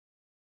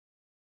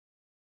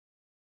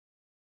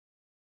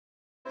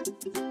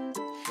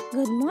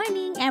Good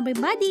morning,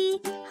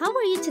 everybody! How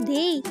are you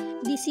today?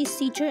 This is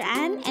Teacher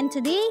Ann, and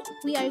today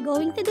we are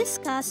going to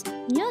discuss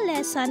new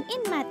lesson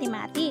in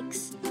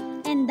mathematics.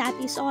 And that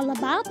is all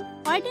about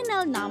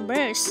ordinal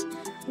numbers.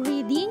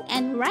 Reading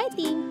and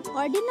writing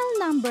ordinal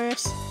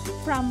numbers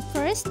from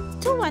first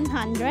to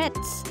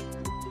 100s.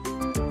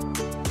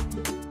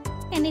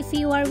 And if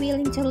you are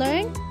willing to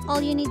learn,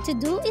 all you need to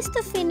do is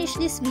to finish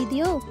this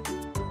video.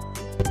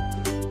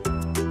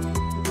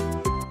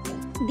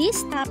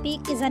 This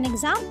topic is an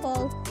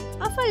example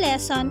of a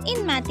lesson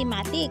in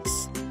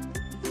mathematics.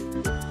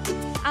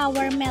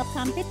 Our math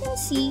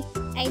competency: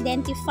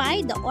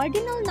 identify the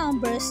ordinal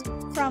numbers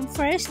from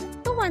first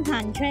to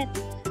 100.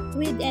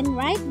 Read and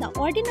write the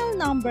ordinal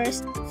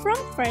numbers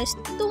from first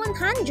to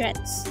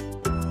 100s.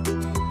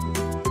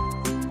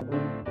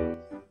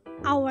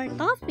 Our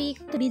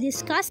topic to be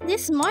discussed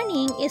this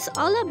morning is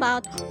all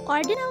about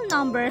ordinal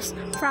numbers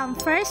from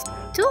first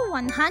to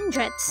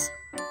 100s.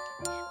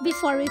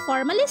 Before we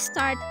formally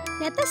start,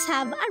 let us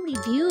have a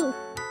review.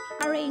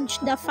 Arrange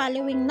the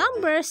following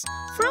numbers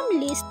from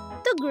least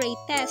to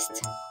greatest.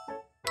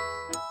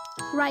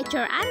 Write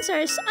your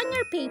answers on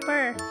your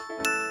paper.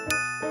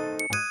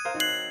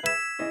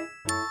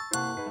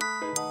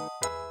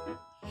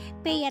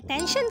 Pay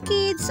attention,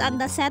 kids, on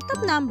the set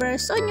of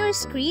numbers on your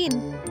screen.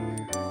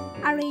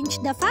 Arrange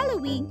the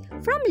following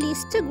from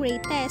least to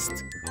greatest.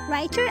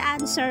 Write your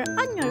answer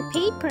on your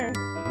paper.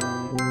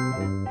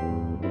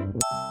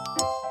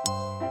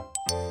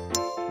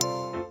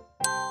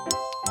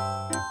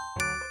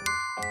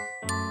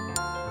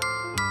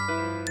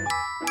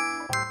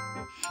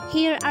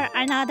 Here are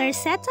another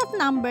set of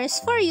numbers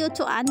for you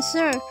to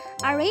answer.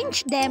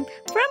 Arrange them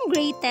from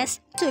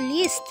greatest to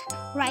least.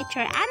 Write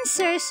your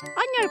answers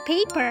on your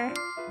paper.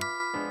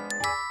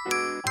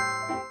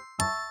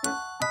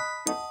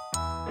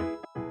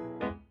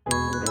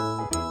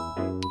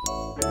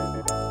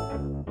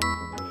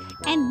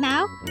 And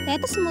now,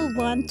 let us move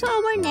on to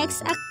our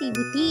next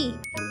activity.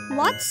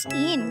 What's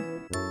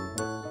in?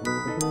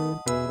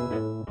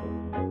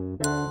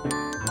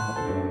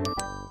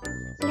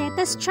 Let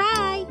us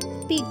try.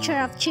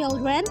 Picture of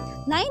children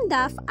lined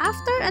up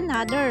after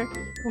another.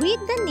 Read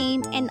the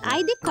name and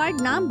ID card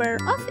number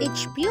of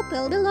each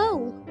pupil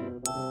below.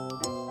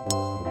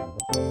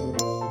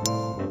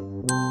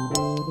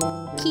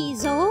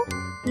 Kizo,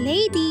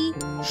 Lady,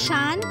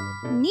 Shan,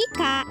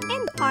 Nika,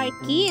 and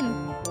Arkin,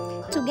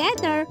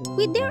 together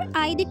with their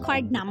ID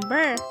card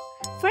number.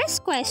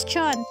 First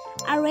question.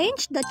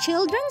 Arrange the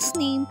children's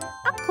name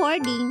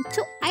according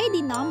to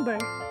ID number.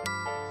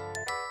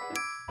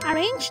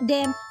 Arrange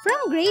them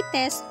from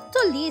greatest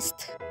to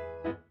least.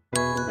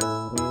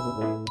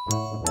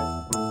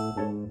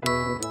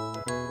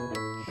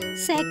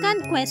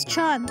 Second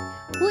question.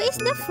 Who is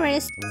the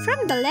first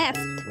from the left?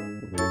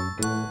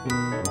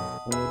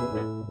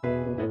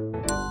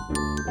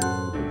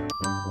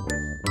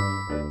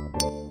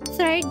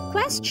 Third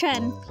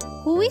question.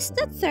 Who is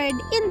the third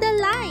in the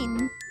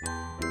line?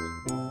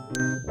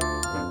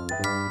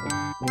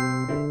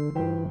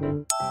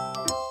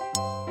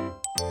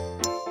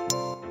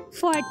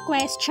 Fourth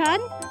question.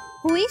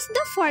 Who is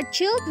the fourth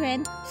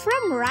children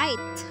from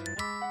right?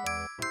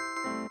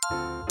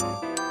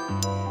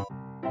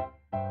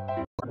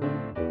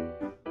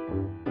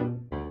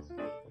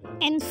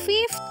 And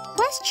fifth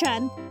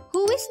question.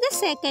 Who is the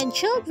second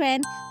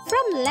children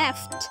from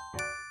left?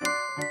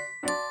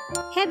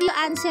 Have you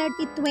answered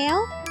it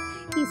well?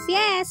 If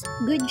yes,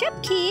 good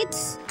job,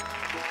 kids!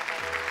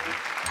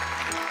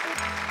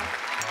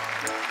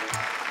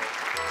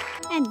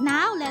 And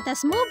now, let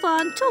us move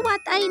on to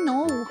what I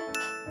know.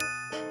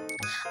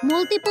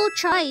 Multiple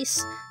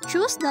choice.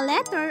 Choose the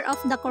letter of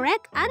the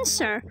correct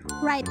answer.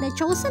 Write the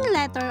chosen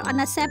letter on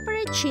a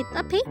separate sheet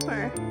of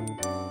paper.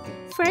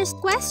 First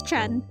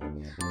question.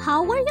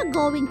 How are you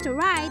going to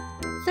write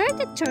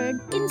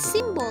 33rd in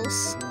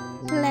symbols?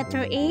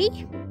 Letter A,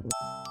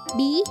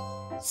 B,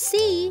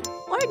 C,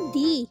 or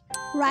D?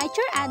 Write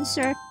your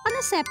answer on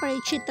a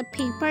separate sheet of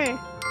paper.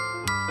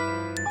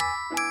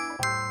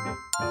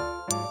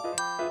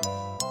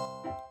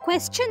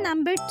 Question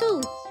number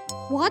 2.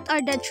 What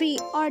are the three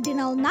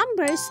ordinal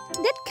numbers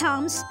that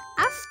comes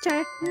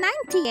after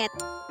 90th?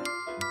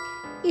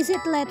 Is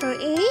it letter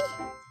A,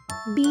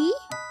 B,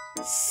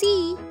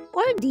 C,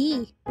 or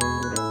D?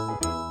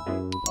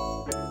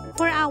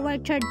 For our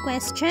third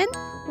question,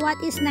 what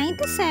is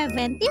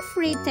 97 if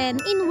written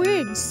in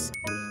words?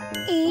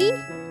 A,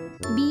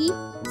 B,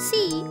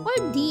 C, or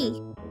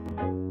D?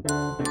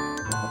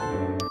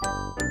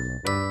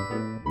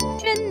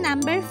 Question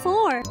number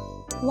 4.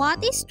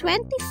 What is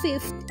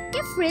 25th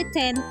if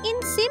written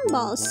in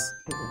symbols?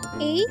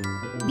 A,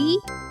 B,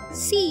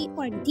 C,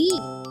 or D?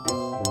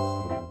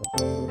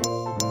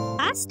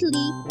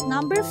 Lastly,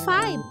 number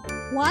 5.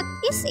 What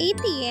is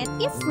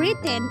 80th if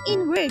written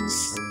in words?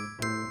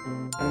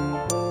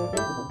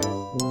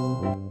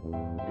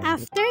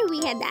 After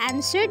we had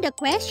answered the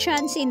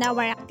questions in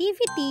our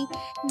activity,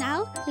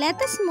 now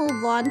let us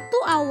move on to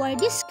our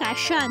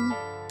discussion.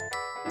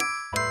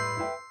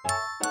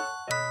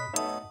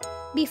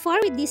 Before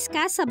we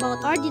discuss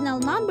about ordinal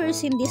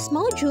numbers in this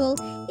module,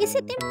 is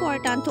it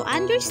important to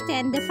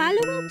understand the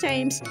following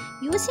terms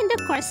used in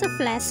the course of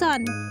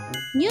lesson.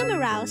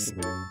 Numerals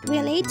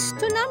relates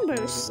to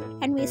numbers,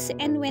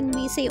 and when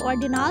we say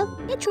ordinal,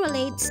 it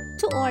relates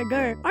to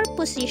order or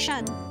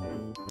position.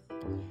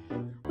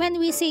 When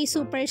we say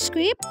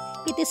superscript,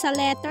 it is a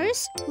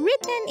letters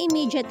written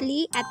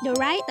immediately at the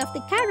right of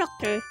the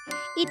character.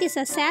 It is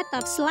a set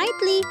of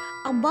slightly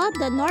above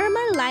the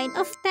normal line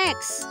of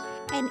text,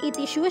 and it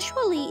is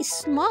usually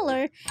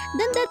smaller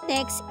than the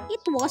text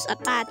it was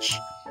attached.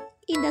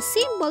 In the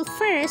symbol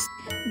first,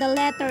 the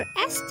letter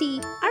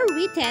ST are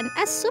written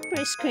as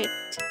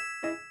superscript.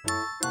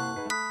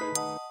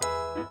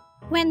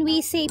 When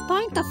we say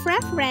point of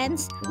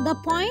reference, the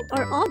point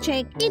or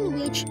object in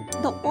which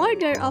the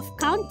order of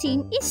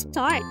counting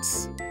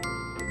starts.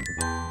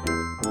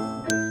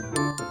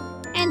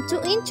 And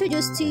to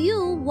introduce to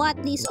you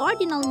what these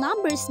ordinal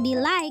numbers be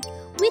like,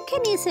 we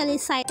can easily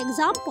cite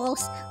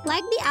examples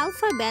like the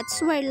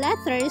alphabets where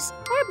letters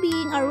are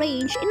being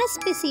arranged in a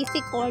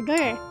specific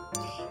order.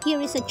 Here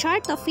is a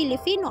chart of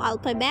Filipino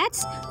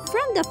alphabets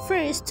from the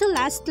first to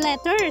last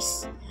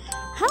letters.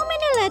 How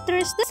many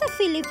letters does a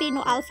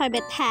Filipino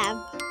alphabet have?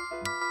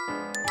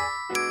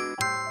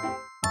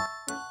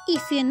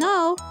 If you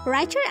know,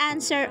 write your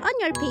answer on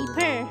your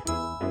paper.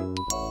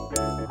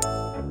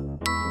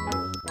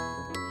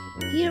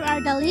 Here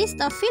are the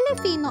list of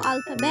Filipino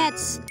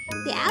alphabets.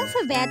 The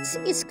alphabet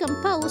is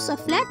composed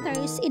of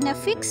letters in a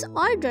fixed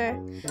order.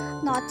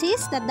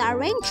 Notice that the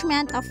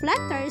arrangement of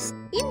letters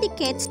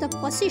indicates the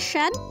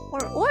position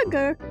or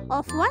order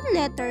of one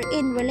letter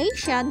in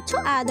relation to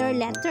other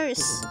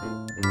letters.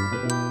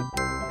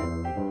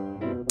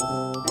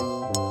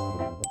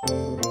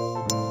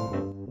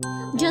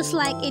 Just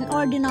like in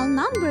ordinal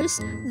numbers,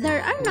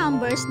 there are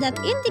numbers that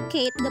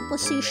indicate the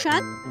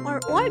position or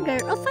order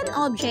of an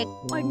object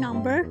or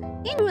number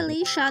in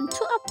relation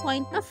to a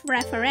point of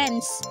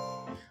reference.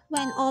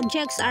 When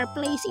objects are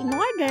placed in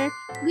order,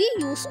 we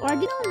use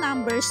ordinal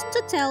numbers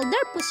to tell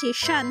their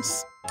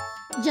positions.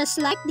 Just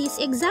like this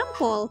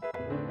example.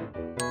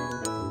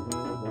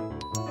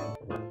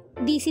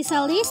 This is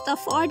a list of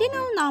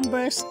ordinal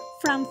numbers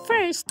from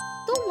 1st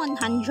to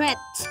 100.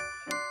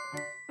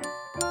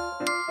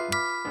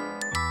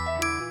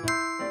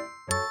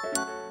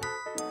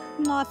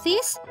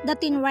 Notice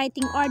that in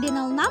writing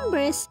ordinal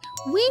numbers,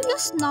 we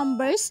use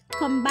numbers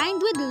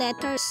combined with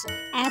letters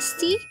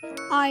ST,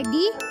 RD,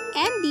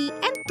 ND,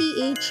 and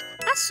TH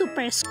as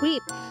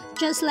superscript,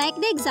 just like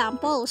the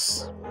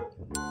examples.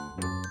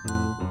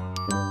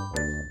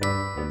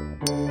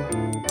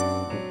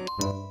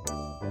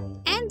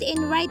 And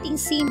in writing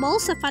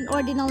symbols of an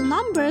ordinal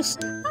numbers,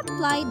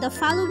 apply the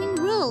following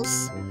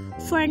rules.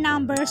 For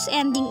numbers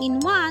ending in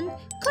 1,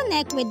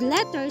 connect with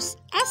letters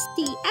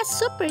ST as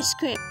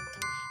superscript.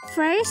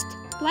 1st,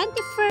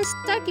 21st,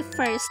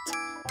 31st,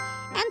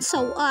 and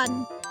so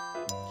on.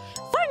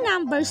 For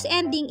numbers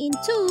ending in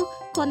 2,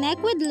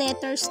 connect with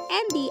letters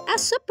ND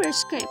as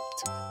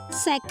superscript.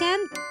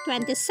 2nd,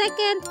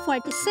 22nd,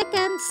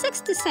 42nd,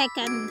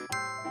 62nd.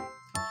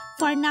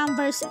 For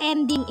numbers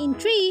ending in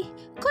 3,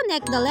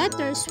 connect the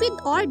letters with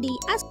ORD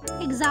as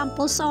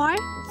examples are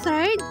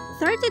 3rd,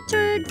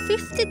 33rd,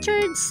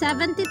 53rd,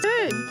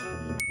 73rd.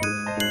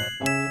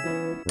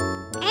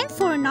 And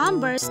for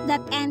numbers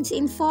that ends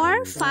in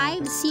 4,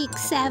 5,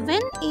 6, 7,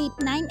 8,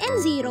 9,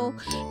 and 0,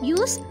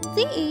 use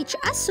TH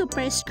as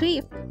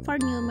superscript for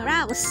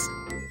numerals.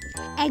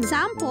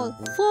 Example,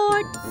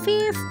 4th,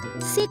 5th,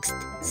 6th,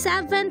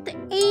 7th,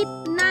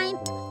 8th,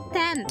 9th,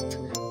 10th,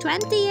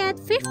 20th,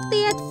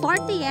 50th,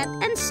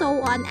 40th, and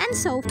so on and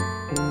so forth.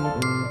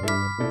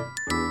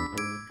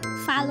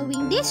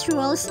 Following these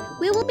rules,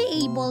 we will be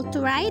able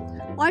to write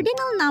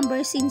ordinal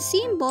numbers in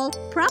symbol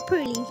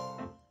properly.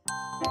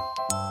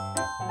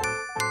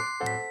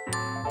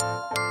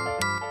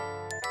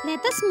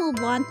 Let us move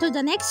on to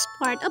the next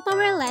part of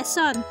our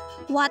lesson.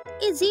 What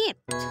is it?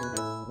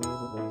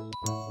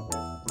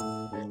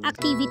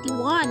 Activity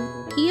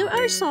 1. Here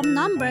are some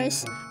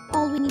numbers.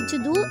 All we need to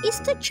do is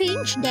to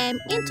change them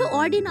into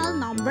ordinal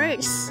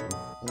numbers.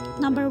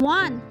 Number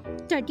 1.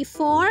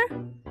 34,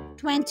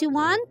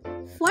 21,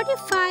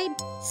 45,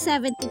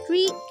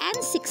 73,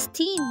 and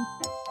 16.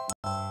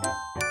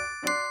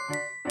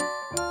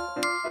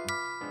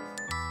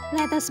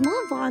 Let us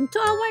move on to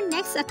our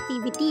next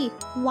activity.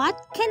 What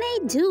can I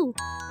do?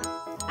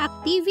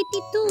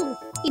 Activity 2.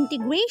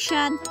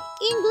 Integration,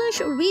 English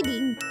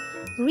reading.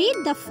 Read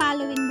the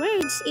following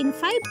words in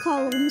 5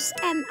 columns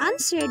and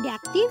answer the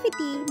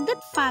activity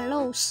that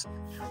follows.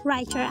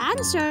 Write your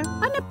answer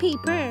on a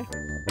paper.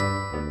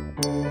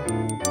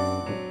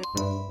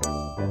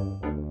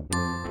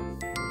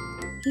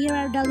 Here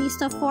are the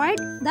list of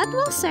words that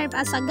will serve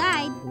as a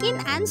guide in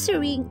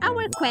answering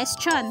our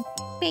question.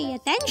 Pay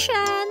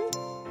attention!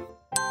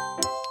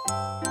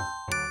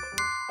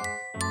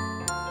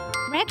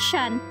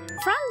 Direction.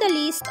 From the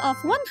list of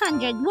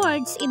 100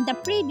 words in the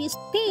previous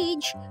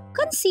page,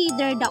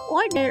 consider the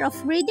order of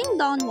reading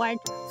downward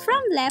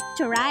from left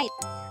to right.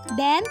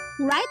 Then,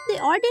 write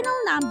the ordinal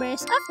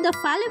numbers of the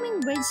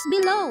following words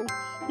below.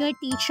 Your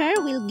teacher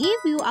will give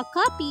you a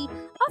copy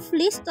of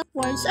list of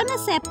words on a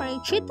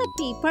separate sheet of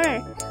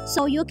paper,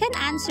 so you can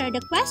answer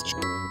the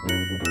question.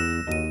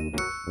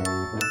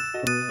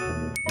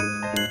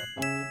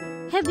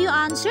 Have you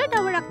answered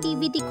our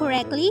activity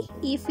correctly?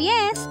 If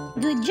yes,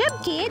 good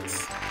job,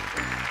 kids!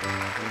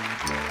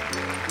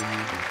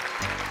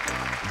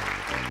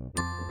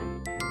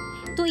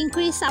 To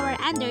increase our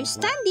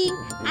understanding,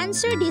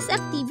 answer this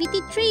activity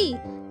 3.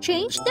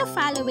 Change the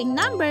following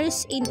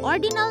numbers in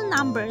ordinal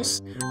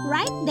numbers.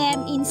 Write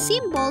them in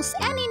symbols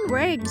and in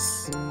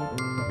words.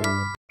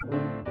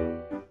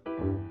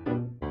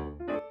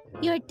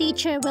 Your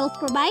teacher will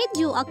provide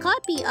you a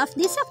copy of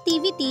this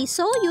activity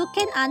so you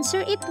can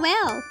answer it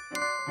well.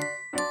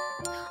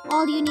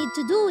 All you need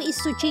to do is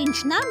to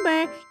change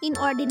number in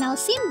ordinal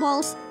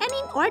symbols and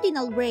in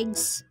ordinal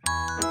words.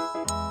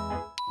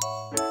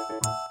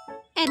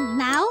 And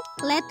now,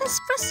 let us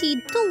proceed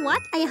to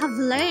what I have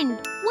learned.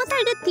 What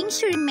are the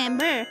things you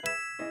remember?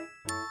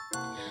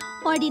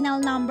 Ordinal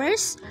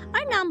numbers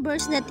are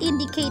numbers that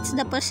indicates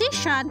the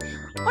position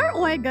or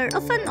order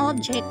of an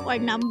object or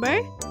number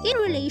in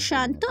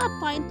relation to a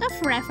point of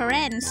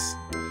reference.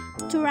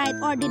 To write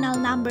ordinal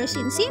numbers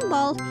in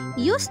symbol,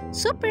 use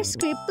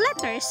superscript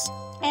letters.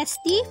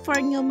 ST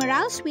for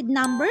numerals with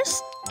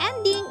numbers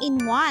ending in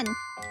 1.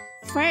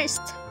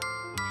 First.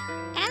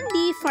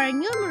 ND for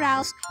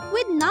numerals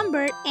with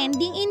number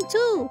ending in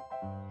 2.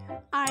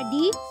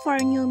 RD for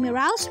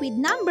numerals with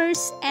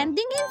numbers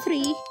ending in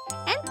 3.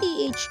 And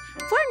TH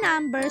for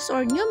numbers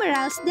or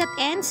numerals that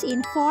ends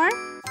in 4,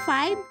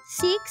 5,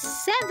 6,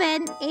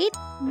 7, 8,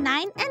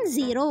 9, and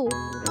 0.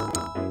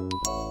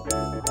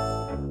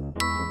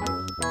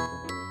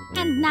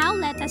 And now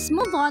let us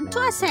move on to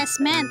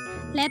assessment.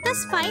 Let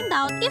us find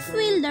out if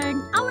we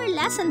learned our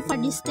lesson for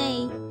this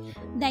day.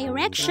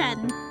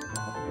 Direction.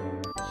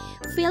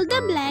 Fill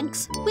the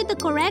blanks with the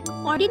correct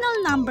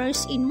ordinal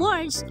numbers in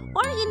words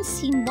or in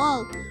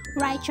symbol.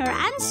 Write your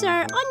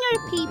answer on your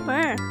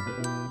paper.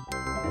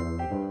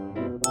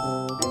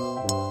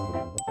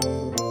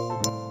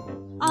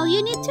 All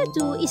you need to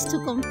do is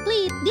to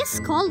complete this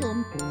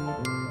column.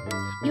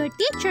 Your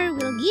teacher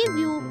will give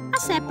you a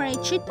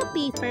separate sheet of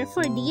paper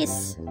for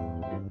this.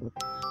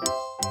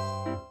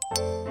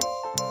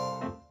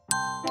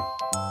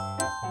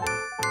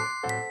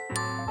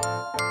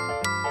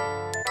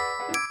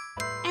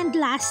 And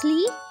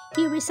lastly,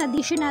 here is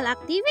additional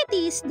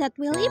activities that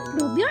will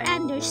improve your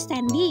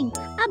understanding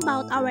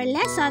about our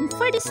lesson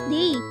for this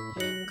day.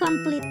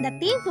 Complete the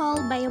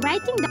table by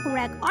writing the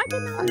correct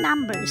ordinal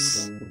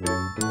numbers.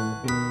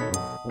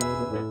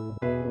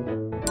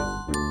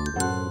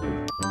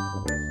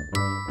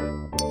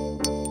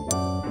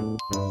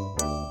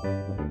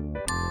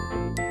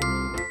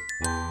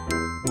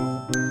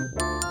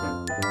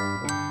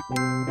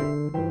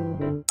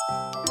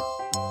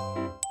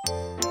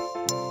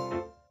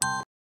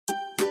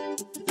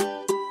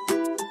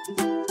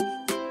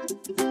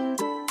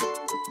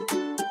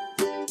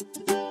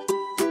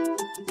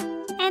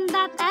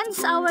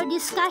 Our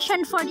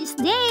discussion for this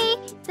day.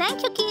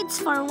 Thank you, kids,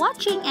 for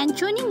watching and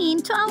tuning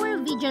in to our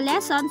video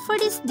lesson for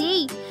this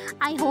day.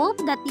 I hope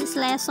that this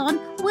lesson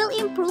will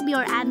improve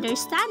your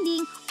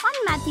understanding on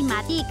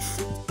mathematics.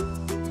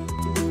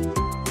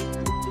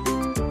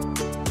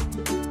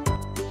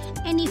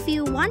 And if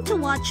you want to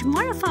watch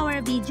more of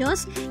our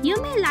videos,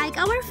 you may like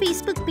our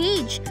Facebook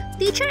page,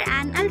 Teacher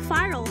Ann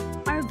Alfaro,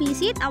 or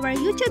visit our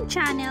YouTube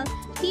channel,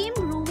 Team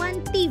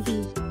Ruan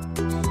TV.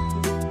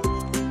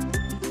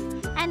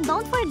 And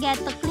don't forget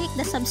to click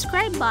the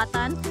subscribe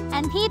button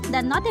and hit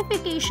the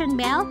notification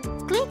bell.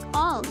 Click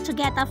all to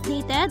get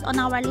updated on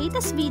our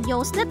latest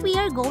videos that we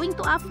are going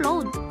to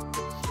upload.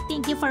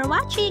 Thank you for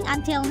watching.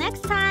 Until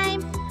next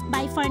time,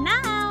 bye for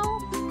now!